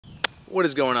What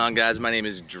is going on, guys? My name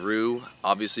is Drew.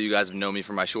 Obviously you guys have known me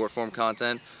for my short form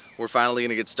content. We're finally going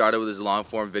to get started with this long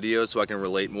form video so I can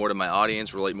relate more to my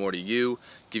audience, relate more to you,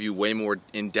 give you way more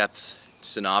in-depth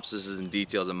synopses and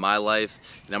details of my life,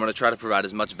 and I'm going to try to provide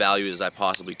as much value as I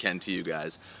possibly can to you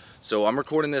guys. So I'm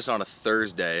recording this on a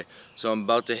Thursday, so I'm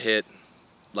about to hit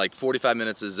like 45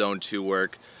 minutes of zone 2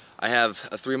 work. I have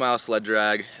a 3-mile sled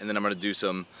drag, and then I'm going to do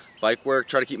some bike work,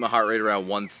 try to keep my heart rate around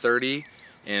 130,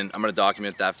 and I'm going to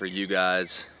document that for you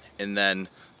guys. And then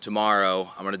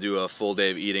tomorrow I'm going to do a full day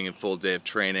of eating and full day of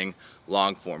training,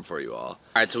 long form for you all.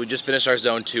 Alright, so we just finished our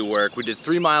zone 2 work. We did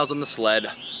 3 miles on the sled,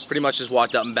 pretty much just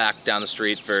walked up and back down the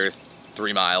street for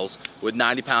 3 miles with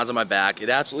 90 pounds on my back. It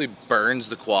absolutely burns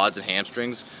the quads and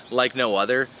hamstrings like no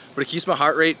other, but it keeps my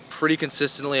heart rate pretty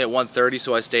consistently at 130,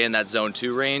 so I stay in that zone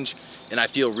 2 range, and I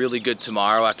feel really good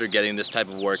tomorrow after getting this type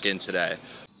of work in today.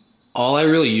 All I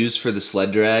really use for the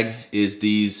sled drag is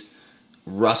these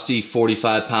rusty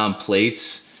 45-pound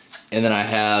plates, and then I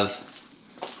have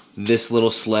this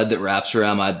little sled that wraps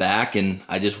around my back, and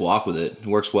I just walk with it. It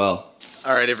works well.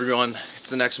 All right, everyone, it's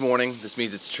the next morning. This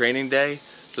means it's training day.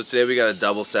 So today we got a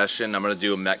double session. I'm gonna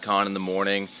do a Metcon in the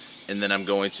morning, and then I'm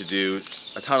going to do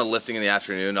a ton of lifting in the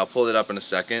afternoon. I'll pull it up in a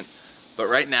second. But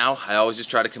right now, I always just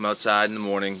try to come outside in the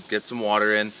morning, get some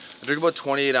water in. I drink about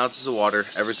 28 ounces of water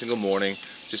every single morning.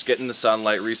 Just get in the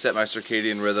sunlight, reset my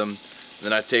circadian rhythm, and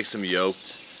then I take some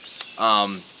yoked.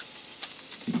 So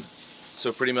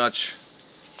pretty much,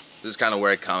 this is kind of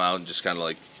where I come out and just kind of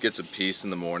like get some peace in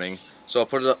the morning. So I'll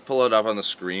pull it up on the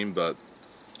screen, but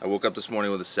I woke up this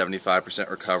morning with a 75%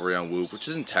 recovery on Whoop, which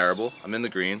isn't terrible. I'm in the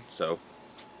green, so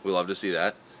we love to see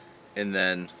that. And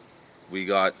then we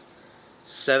got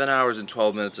 7 hours and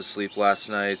 12 minutes of sleep last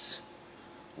night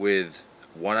with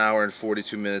 1 hour and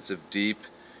 42 minutes of deep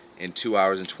and 2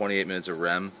 hours and 28 minutes of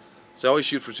REM. So I always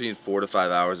shoot for between 4 to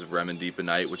 5 hours of REM and deep a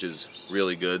night, which is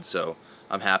really good. So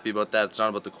I'm happy about that. It's not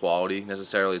about the quality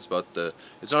necessarily. It's not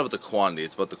about the quantity.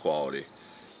 It's about the quality.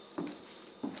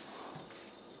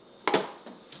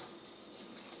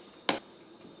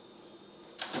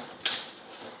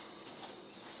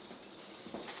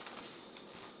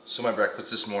 So my breakfast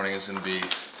this morning is going to be,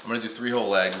 I'm going to do 3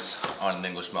 whole eggs on an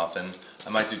English muffin. I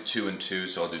might do 2 and 2,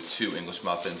 so I'll do 2 English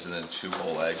muffins and then 2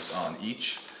 whole eggs on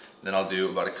each. Then I'll do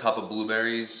about a cup of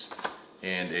blueberries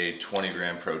and a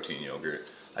 20-gram protein yogurt.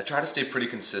 I try to stay pretty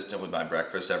consistent with my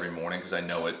breakfast every morning because I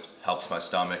know it helps my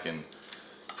stomach and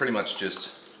pretty much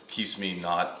just keeps me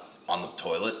not on the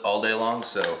toilet all day long.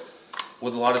 So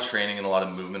with a lot of training and a lot of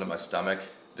movement of my stomach,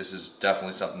 this is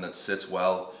definitely something that sits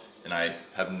well, and I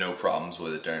have no problems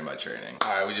with it during my training.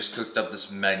 Alright, we just cooked up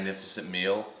this magnificent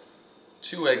meal.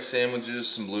 2 egg sandwiches,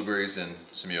 some blueberries, and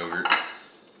some yogurt.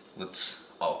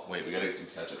 Oh wait, we gotta get some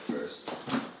ketchup first.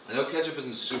 I know ketchup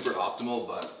isn't super optimal,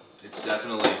 but it's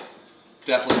definitely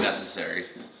necessary.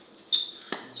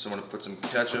 So I'm gonna put some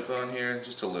ketchup on here,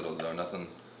 just a little though,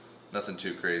 nothing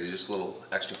too crazy, just a little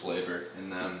extra flavor.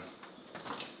 And then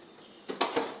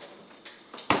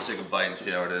let's take a bite and see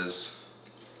how it is.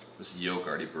 This yolk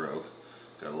already broke.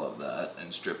 Gotta love that. And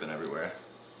it's dripping everywhere.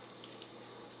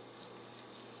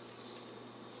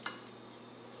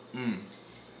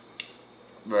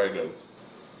 Very good.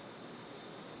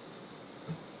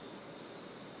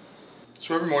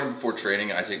 So every morning before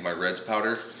training, I take my Reds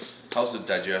powder. Helps with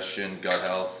digestion, gut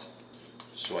health.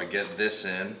 So I get this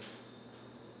in.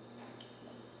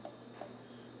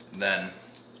 And then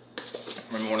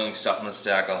my morning supplement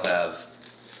stack, I'll have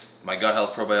my gut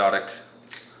health probiotic,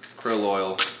 krill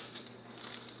oil,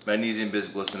 magnesium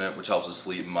bisglycinate, which helps with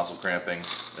sleep and muscle cramping,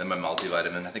 then my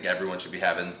multivitamin. I think everyone should be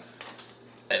having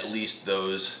at least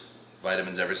those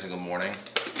vitamins every single morning.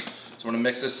 So I'm gonna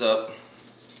mix this up,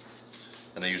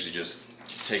 and I usually just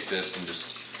take this and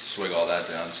just swig all that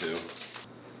down too.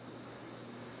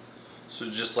 So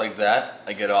just like that,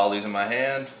 I get all these in my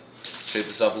hand, shape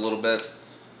this up a little bit,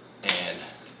 and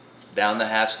down the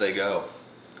hatch they go.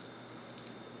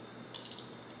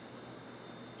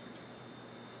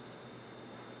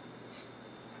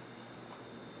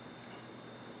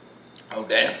 Oh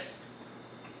damn.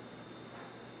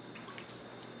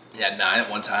 Yeah, 9 at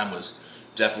one time was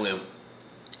definitely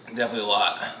a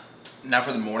lot. Now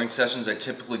for the morning sessions, I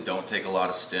typically don't take a lot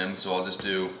of stim, so I'll just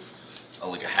do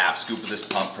like a half scoop of this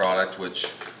pump product, which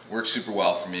works super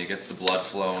well for me. It gets the blood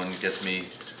flowing, gets me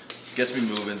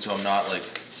moving, so I'm not like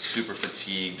super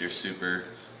fatigued or super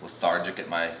lethargic at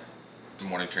my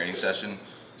morning training session.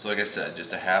 So like I said,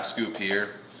 just a half scoop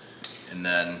here, and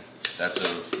then that's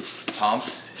a pump,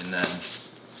 and then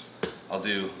I'll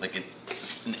do like an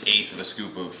 1/8 of a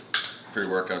scoop of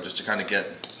pre-workout just to kind of get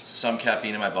some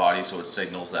caffeine in my body so it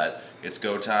signals that it's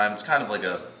go time. It's kind of like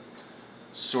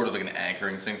sort of like an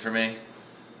anchoring thing for me.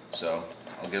 So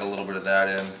I'll get a little bit of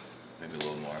that in, maybe a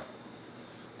little more.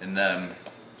 And then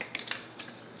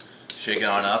shake it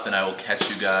on up, and I will catch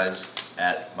you guys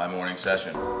at my morning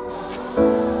session.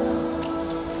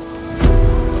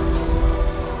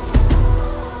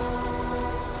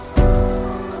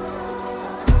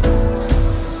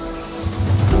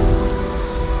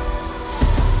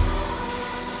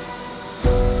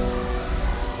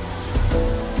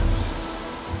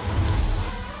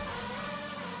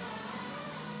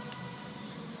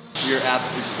 We are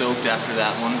absolutely soaked after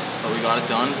that one, but we got it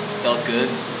done, felt good.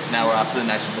 Now we're off to the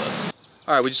next clip.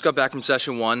 All right, we just got back from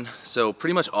session 1. So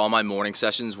pretty much all my morning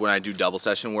sessions when I do double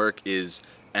session work is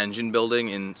engine building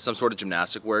and some sort of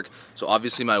gymnastic work. So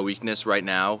obviously my weakness right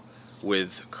now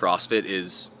with CrossFit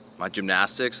is my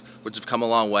gymnastics, which have come a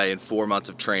long way in 4 months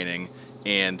of training,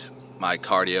 and my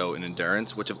cardio and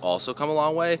endurance, which have also come a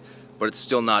long way, but it's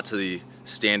still not to the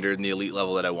standard and the elite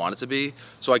level that I want it to be.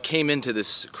 So I came into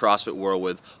this CrossFit world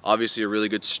with obviously a really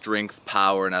good strength,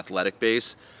 power, and athletic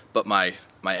base, but my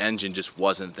engine just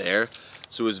wasn't there.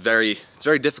 So it's very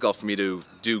difficult for me to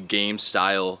do game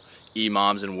style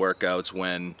EMOMs and workouts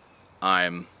when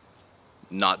I'm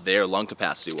not there lung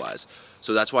capacity wise.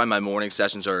 So that's why my morning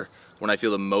sessions are when I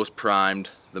feel the most primed,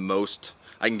 the most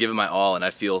I can give it my all, and I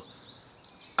feel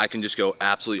I can just go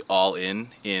absolutely all in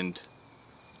and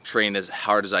train as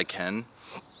hard as I can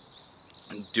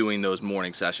doing those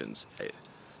morning sessions.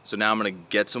 So now I'm gonna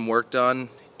get some work done,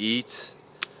 eat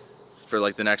for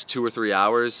like the next 2 or 3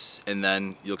 hours, and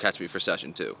then you'll catch me for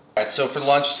session 2. All right, so for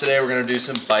lunch today we're gonna do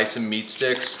some bison meat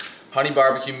sticks. Honey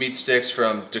barbecue meat sticks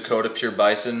from Dakota Pure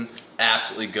Bison,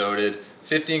 absolutely goated.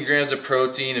 15 grams of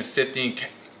protein and 15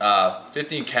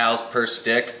 calories per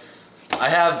stick. I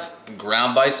have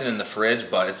ground bison in the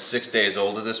fridge, but it's 6 days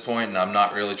old at this point, and I'm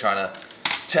not really trying to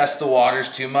test the waters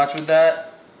too much with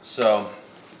that. So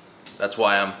that's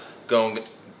why I'm going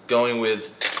with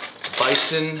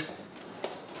bison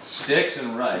sticks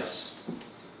and rice.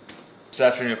 This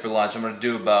afternoon for lunch, I'm gonna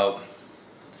do about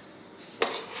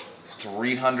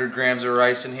 300 grams of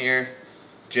rice in here.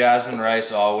 Jasmine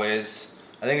rice always.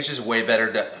 I think it's just way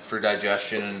better for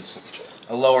digestion, and it's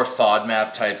a lower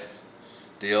FODMAP type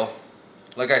deal.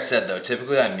 Like I said though,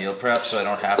 typically I meal prep, so I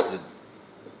don't have to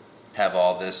have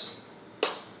all this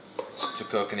to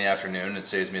cook in the afternoon. It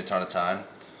saves me a ton of time.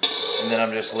 And then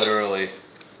I'm just literally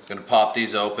gonna pop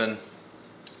these open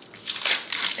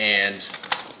and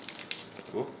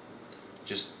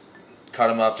just cut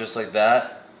them up just like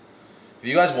that. If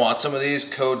you guys want some of these,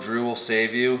 code Drew will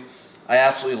save you. I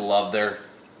absolutely love their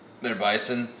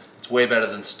bison. It's way better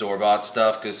than store-bought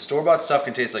stuff, because store-bought stuff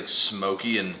can taste like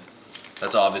smoky, and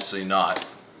that's obviously not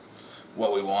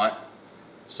what we want.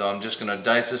 So I'm just gonna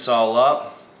dice this all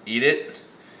up, eat it,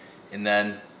 and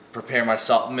then prepare my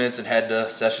supplements and head to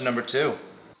session number 2.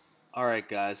 All right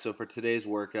guys, so for today's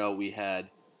workout we had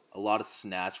a lot of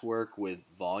snatch work with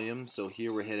volume. So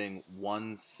here we're hitting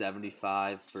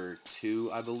 175 for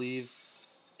 2, I believe.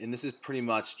 And this is pretty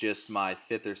much just my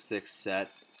 5th or 6th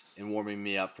set and warming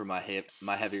me up for my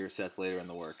heavier sets later in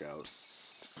the workout.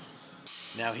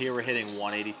 Now here we're hitting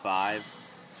 185.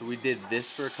 So we did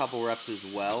this for a couple reps as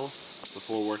well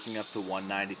before working up to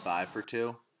 195 for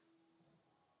 2.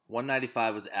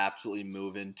 195 was absolutely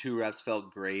moving. 2 reps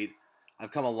felt great.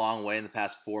 I've come a long way in the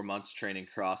past 4 months training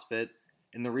CrossFit.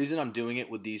 And the reason I'm doing it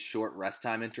with these short rest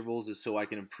time intervals is so I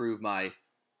can improve my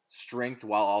strength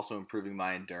while also improving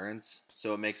my endurance.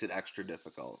 So it makes it extra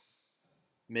difficult.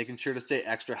 Making sure to stay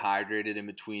extra hydrated in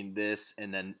between this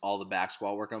and then all the back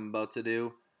squat work I'm about to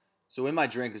do. So in my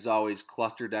drink is always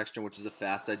cluster dextrin, which is a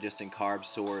fast digesting carb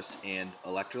source, and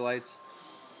electrolytes.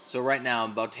 So right now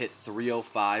I'm about to hit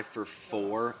 305 for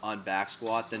 4 on back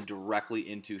squat, then directly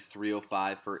into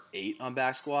 305 for 8 on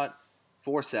back squat.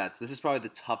 4 sets. This is probably the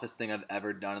toughest thing I've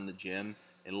ever done in the gym,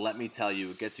 and let me tell you,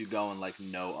 it gets you going like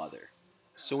no other.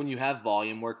 So when you have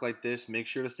volume work like this, make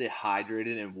sure to stay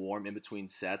hydrated and warm in between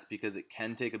sets, because it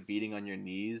can take a beating on your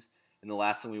knees, and the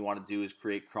last thing we want to do is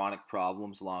create chronic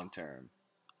problems long term.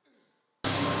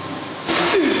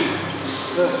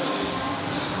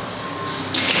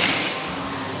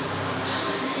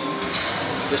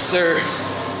 Yes, sir.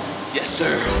 Yes,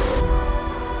 sir.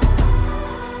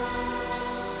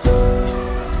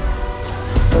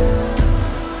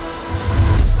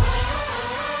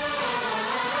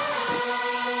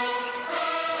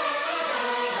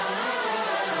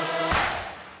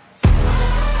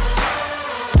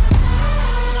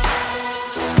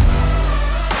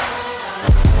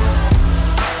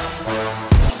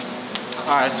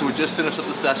 Alright, so we just finished up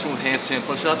the session with handstand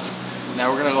push-ups.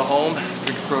 Now we're gonna go home,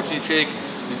 drink a protein shake,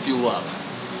 and fuel up.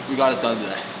 We got it done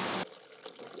today.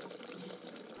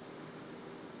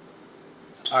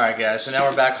 Alright guys, so now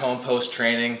we're back home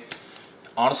post-training.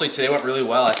 Honestly, today went really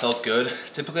well. I felt good.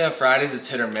 Typically on Fridays it's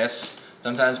hit or miss.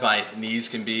 Sometimes my knees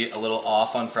can be a little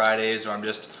off on Fridays, or I'm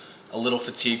just a little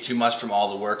fatigued too much from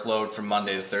all the workload from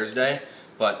Monday to Thursday.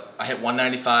 But I hit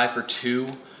 195 for 2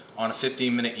 on a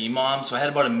 15-minute EMOM, so I had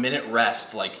about a minute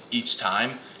rest like each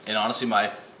time. And honestly,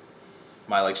 my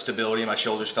like stability in my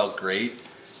shoulders felt great.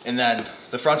 And then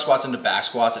the front squats into back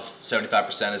squats at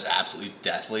 75% is absolutely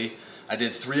deathly. I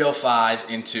did 305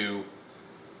 into,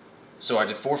 so I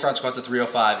did 4 front squats at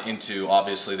 305 into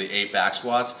obviously the 8 back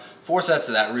squats. 4 sets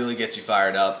of that really gets you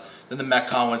fired up. Then the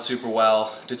Metcon went super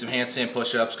well. Did some handstand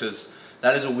push-ups because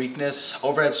that is a weakness.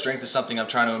 Overhead strength is something I'm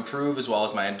trying to improve, as well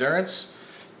as my endurance.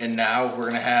 And now we're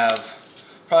gonna have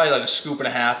probably like a scoop and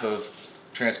a half of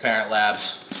Transparent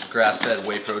Labs grass-fed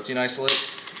whey protein isolate.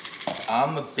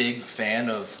 I'm a big fan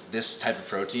of this type of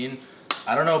protein.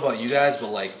 I don't know about you guys, but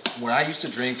like when I used to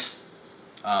drink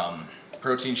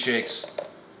protein shakes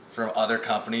from other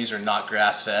companies or not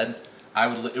grass-fed,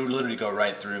 it would literally go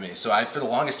right through me. So for the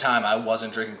longest time, I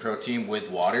wasn't drinking protein with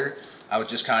water. I would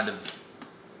just kind of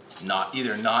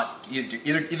either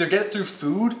get it through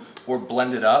food or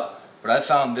blend it up. But I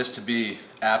found this to be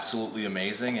absolutely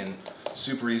amazing and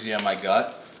super easy on my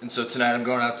gut. And so tonight I'm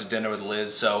going out to dinner with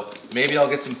Liz, so maybe I'll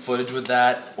get some footage with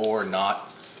that or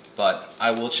not. But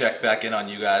I will check back in on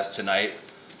you guys tonight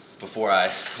before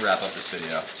I wrap up this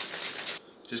video.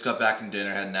 Just got back from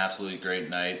dinner, had an absolutely great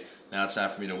night. Now it's time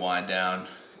for me to wind down,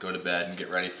 go to bed, and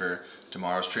get ready for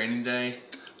tomorrow's training day.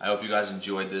 I hope you guys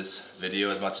enjoyed this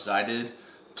video as much as I did.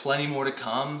 Plenty more to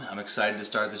come. I'm excited to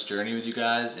start this journey with you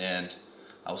guys, and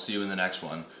I will see you in the next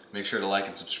one. Make sure to like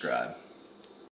and subscribe.